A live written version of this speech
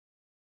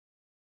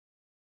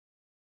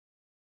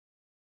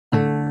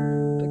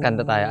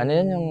Kanta tayo. Ano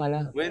yun yung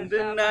ano? When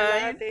the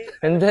night.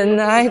 When the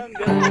night.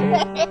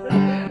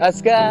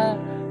 Aska.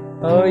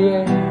 Oh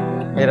yeah.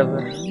 Hirap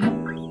na.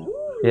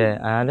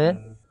 Yeah, ano yun?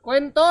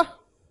 Kwento.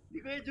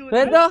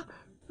 Kwento?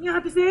 Ni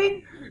Ate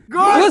Sane.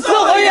 Gusto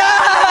ko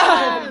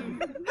yan!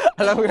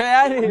 Alam ko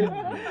yan eh.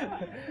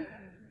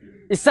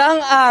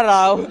 Isang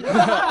araw.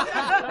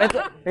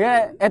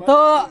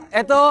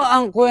 ito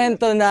ang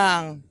kwento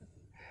ng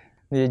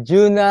ni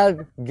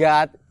Junald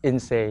got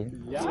insane.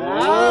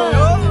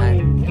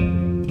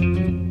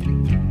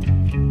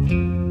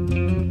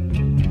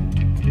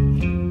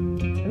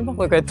 Ano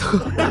ba kwento?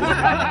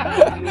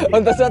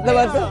 On the spot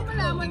naman to.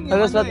 On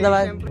the spot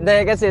naman.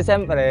 Hindi kasi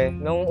siyempre,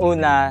 nung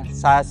una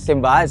sa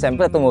simbahan,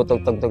 siyempre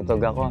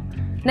tumutugtog-tugtog ako.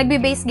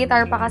 Nagbe-bass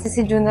guitar pa kasi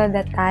si Junald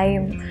that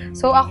time.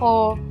 So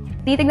ako,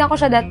 titignan ko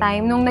siya that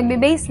time. Nung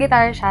nagbe-bass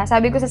guitar siya,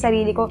 sabi ko sa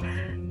sarili ko,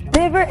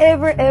 never,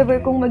 ever, ever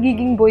kung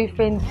magiging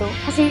boyfriend to.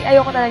 Kasi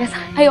ayoko talaga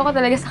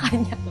sa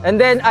kanya. And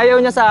then,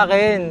 ayaw niya sa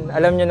akin.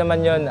 Alam niyo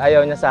naman yun,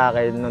 ayaw niya sa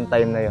akin nung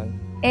time na yun.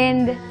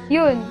 And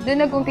yun,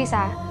 doon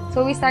nag-umpisa.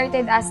 So we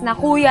started as na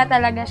kuya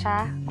talaga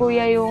siya.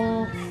 Kuya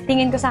yung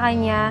tingin ko sa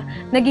kanya.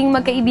 Naging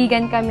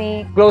magkaibigan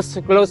kami. Close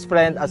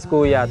friend as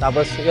kuya.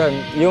 Tapos yun,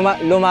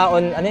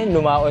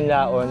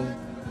 lumaon-laon.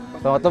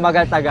 So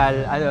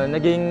tumagal-tagal,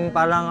 naging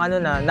parang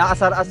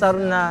naasar-asar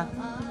na.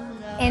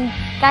 And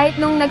kahit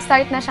nung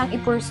nag-start na siyang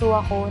i-pursue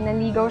ako,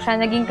 naligaw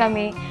siya, naging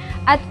kami.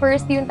 At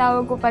first, yung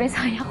tawag ko pa rin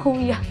sa kanya,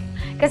 kuya.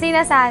 Kasi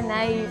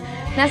nasanay.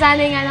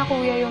 Nasanay nga na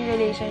kuya yung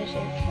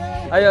relationship.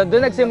 Ayun,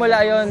 doon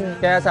nagsimula yun.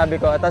 Kaya sabi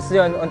ko, tapos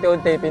yun,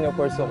 unti-unti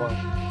pinupurso ko.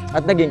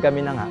 At naging kami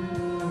na nga.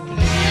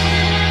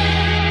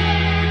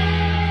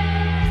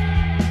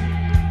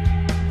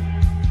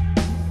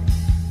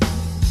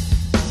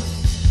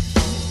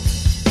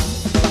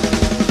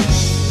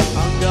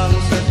 Hanggang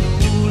sa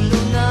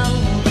dulo ng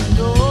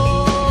mundo,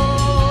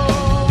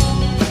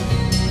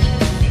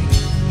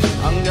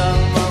 hanggang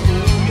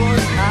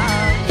maubos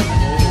ang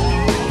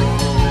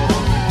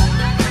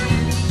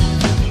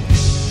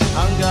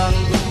hanggang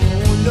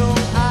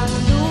dumulong ang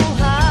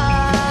luha,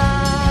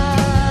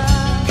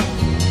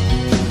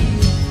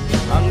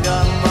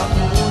 hanggang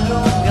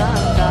makulong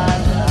ang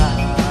dada.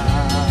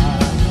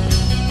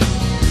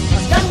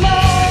 Masdan mo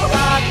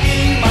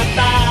aking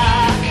mata,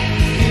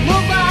 di mo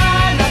ba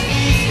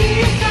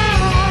nakikita?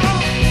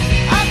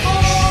 Ako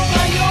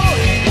ngayon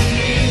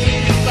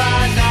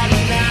lumilipad at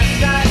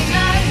nasa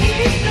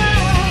langit na.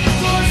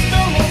 Gusto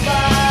mo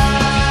ba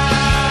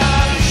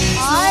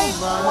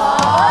sumama?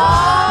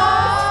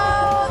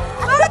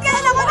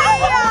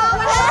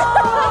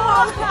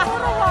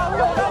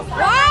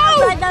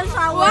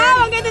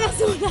 Wow! Ang ganda ng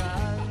sulat!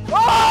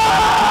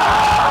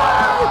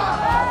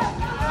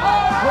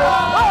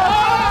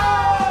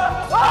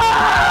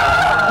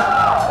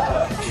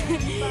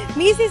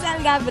 Mrs.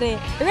 Algabre,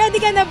 ready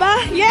ka na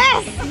ba?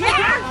 Yes!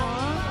 Yes!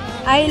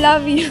 I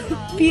love you.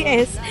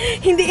 P.S.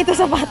 Hindi ito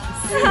sapatos.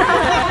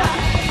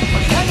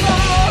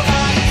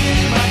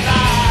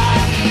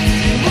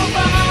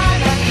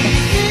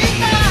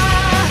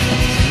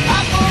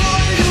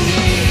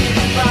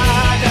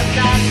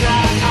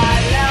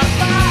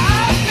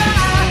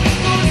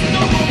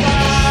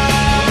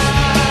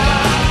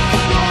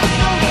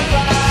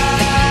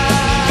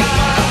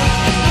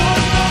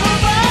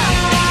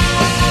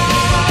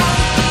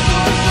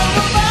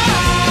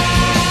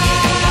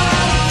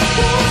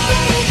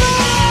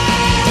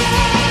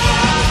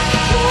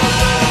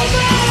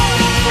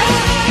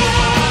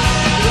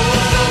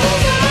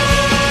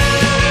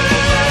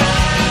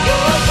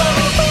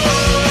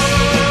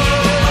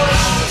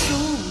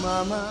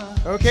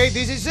 Okay,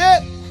 this is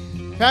it.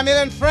 Family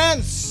and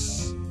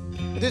friends,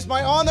 it is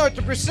my honor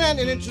to present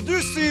and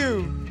introduce to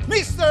you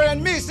Mr.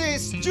 and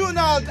Mrs.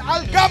 Junald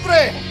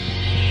Algabre.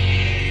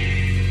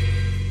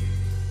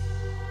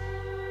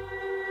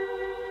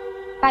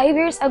 Five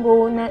years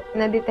ago,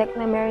 na-detect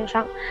na meron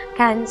siyang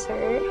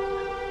cancer.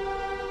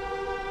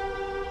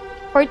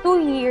 For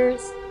 2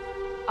 years,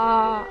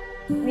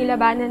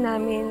 nilabanan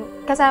namin.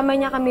 Kasama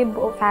niya kami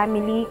buo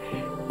family.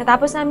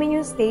 Natapos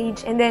namin yung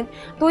stage. And then,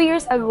 2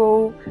 years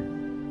ago,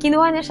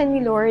 kinuha na siya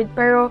ni Lord.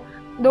 Pero,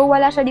 though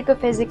wala siya dito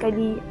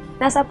physically,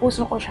 nasa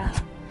puso ko siya.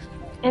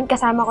 And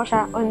kasama ko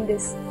siya on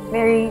this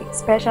very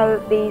special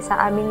day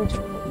sa amin ni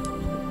Junald.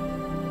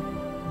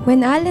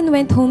 When Alan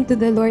went home to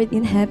the Lord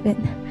in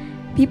heaven,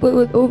 people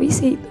would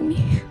always say to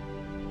me,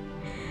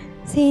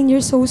 Sane,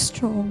 you're so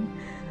strong.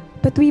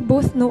 But we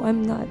both know I'm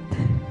not.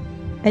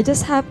 I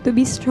just have to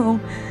be strong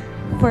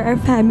for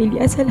our family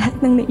at sa lahat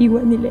ng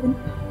naiwan ni Len.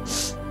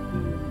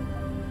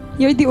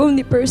 You're the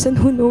only person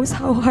who knows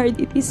how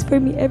hard it is for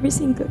me every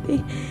single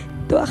day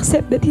to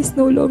accept that he's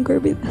no longer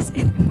with us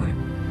anymore.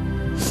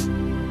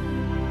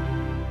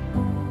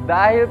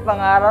 Dahil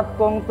pangarap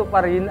kong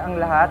tuparin ang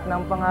lahat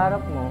ng pangarap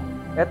mo,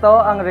 ito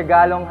ang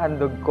regalong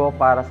handog ko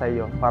para sa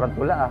iyo. Parang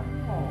tula ah.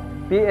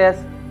 P.S.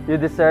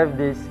 You deserve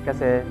this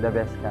kasi the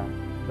best ka.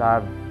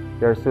 Love,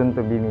 your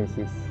soon-to-be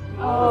Mrs.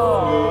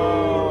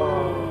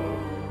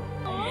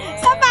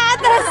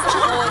 Sapatos!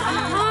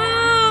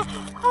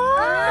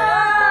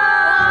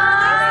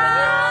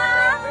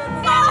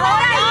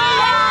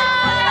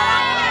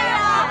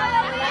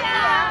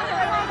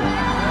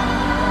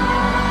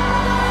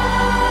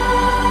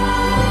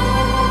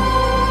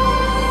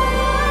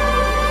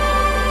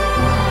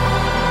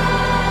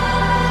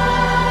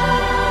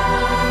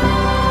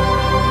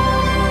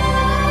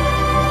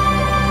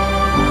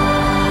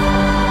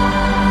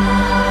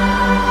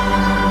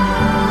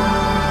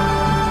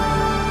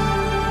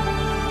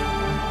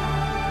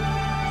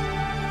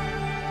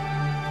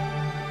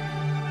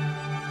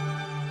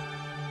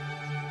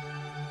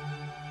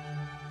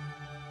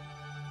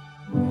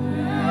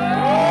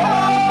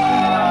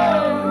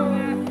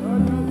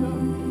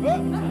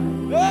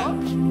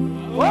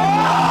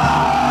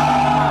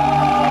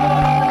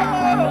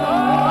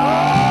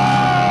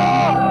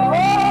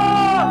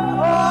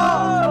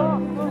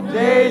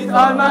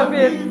 on my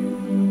feet.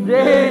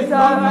 Days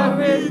on my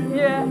feet,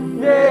 yeah.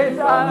 Days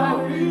on my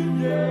feet,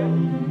 yeah.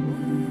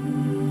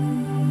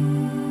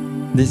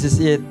 This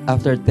is it.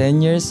 After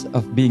 10 years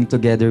of being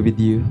together with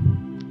you,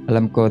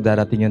 alam ko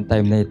darating yung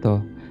time na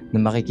ito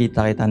na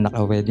makikita kita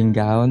naka-wedding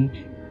gown,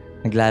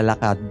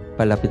 naglalakad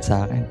palapit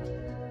sa akin.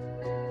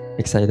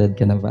 Excited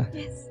ka na ba?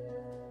 Yes.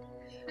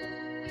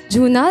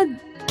 Junald,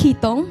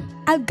 Kitong,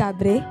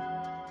 Algabre,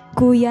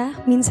 Kuya,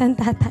 minsan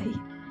tatay.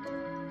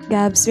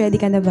 Gabs,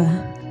 ready ka na ba?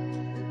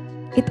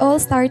 It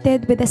all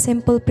started with a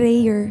simple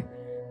prayer.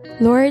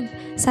 Lord,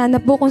 sana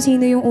po kung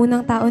sino yung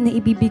unang tao na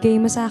ibibigay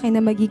mo sa akin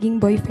na magiging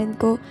boyfriend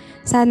ko,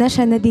 sana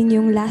siya na din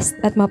yung last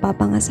at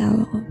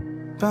mapapangasawa ko.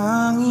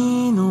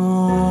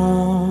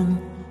 Panginoon,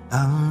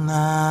 ang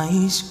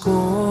nais ko,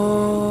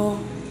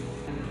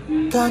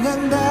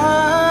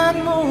 kagandahan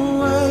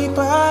mo ay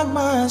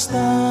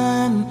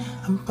pagmasdan.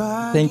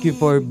 Thank you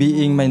for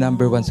being my #1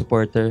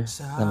 supporter.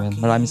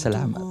 Maraming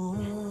salamat.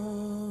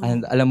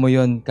 And alam mo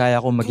yon,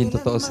 kaya kong maging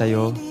totoo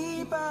sa'yo.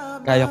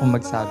 Kaya kong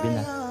magsabi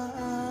na,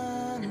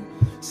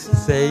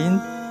 Sane,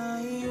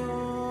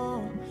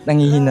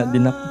 nangihina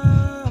din ako.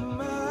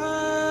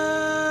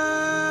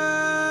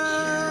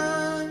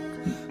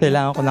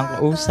 Kailangan ko ng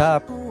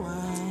kausap.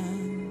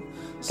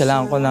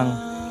 Kailangan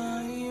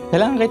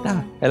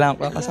kita. Kailangan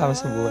ko kasama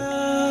sa buhay.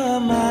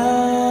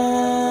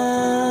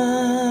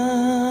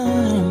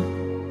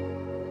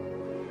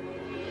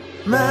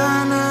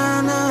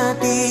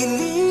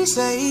 Mananatili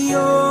sa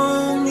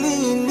iyong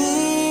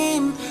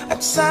lilim at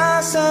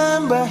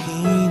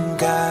sasambahin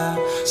ka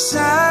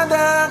sa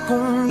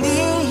dakong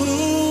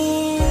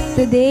lihim.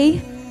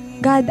 Today,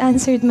 God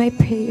answered my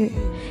prayer.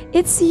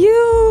 It's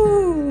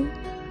you!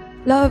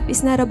 Love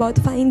is not about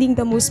finding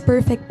the most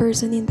perfect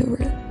person in the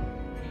world.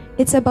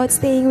 It's about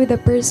staying with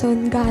the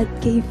person God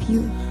gave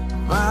you.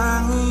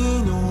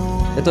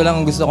 Ito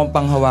lang ang gusto kong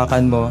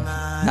panghawakan mo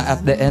na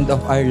at the end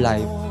of our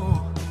life,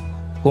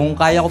 kung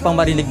kaya ko pang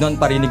marinig noon,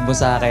 parinig mo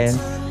sa akin.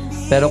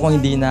 Pero kung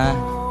hindi na,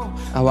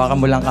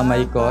 hawakan mo lang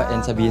kamay ko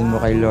and sabihin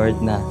mo kay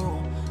Lord na,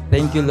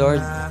 thank you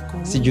Lord,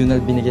 si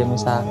Junald binigay mo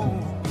sa akin.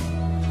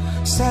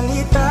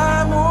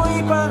 Salita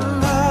mo'y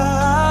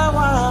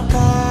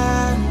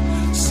panghawakan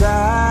sa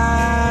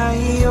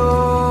iyo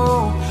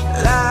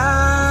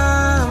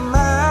lamang,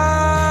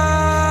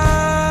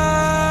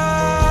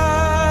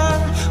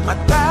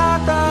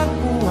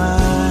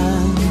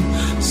 matatagpuan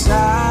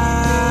sa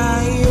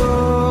iyo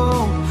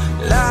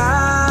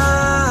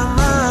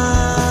lamang.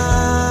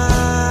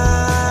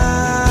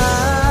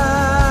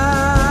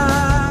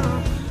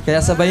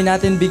 Kaya sabay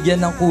natin bigyan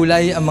ng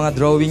kulay ang mga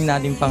drawing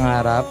nating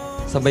pangarap,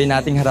 sabay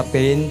nating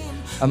harapin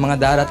ang mga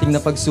darating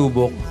na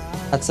pagsubok,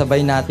 at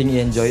sabay nating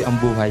i-enjoy ang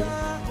buhay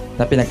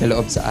na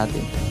pinagkaloob sa atin.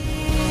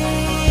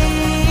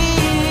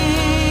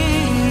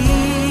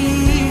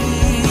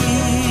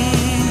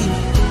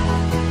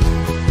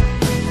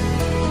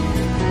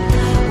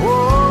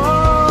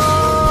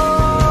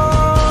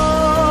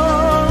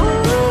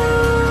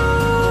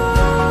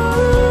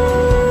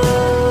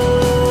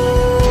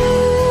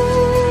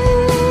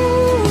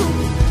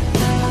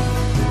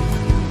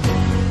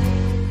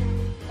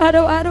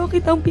 Araw-araw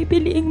kitang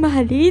pipiliing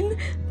mahalin,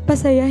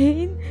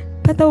 pasayahin,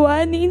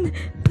 patawanin,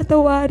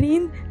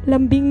 patawarin,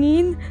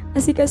 lambingin,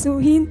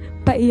 asikasuhin,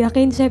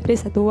 paiyakin, syempre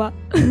sa tuwa.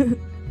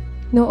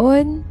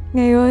 Noon,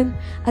 ngayon,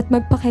 at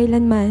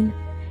magpakailanman,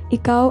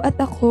 ikaw at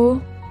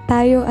ako,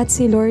 tayo at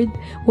si Lord,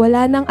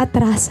 wala nang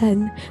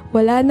atrasan,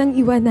 wala nang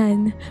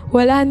iwanan,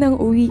 wala nang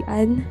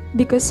uwian,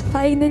 because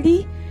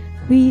finally,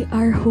 we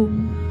are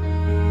home.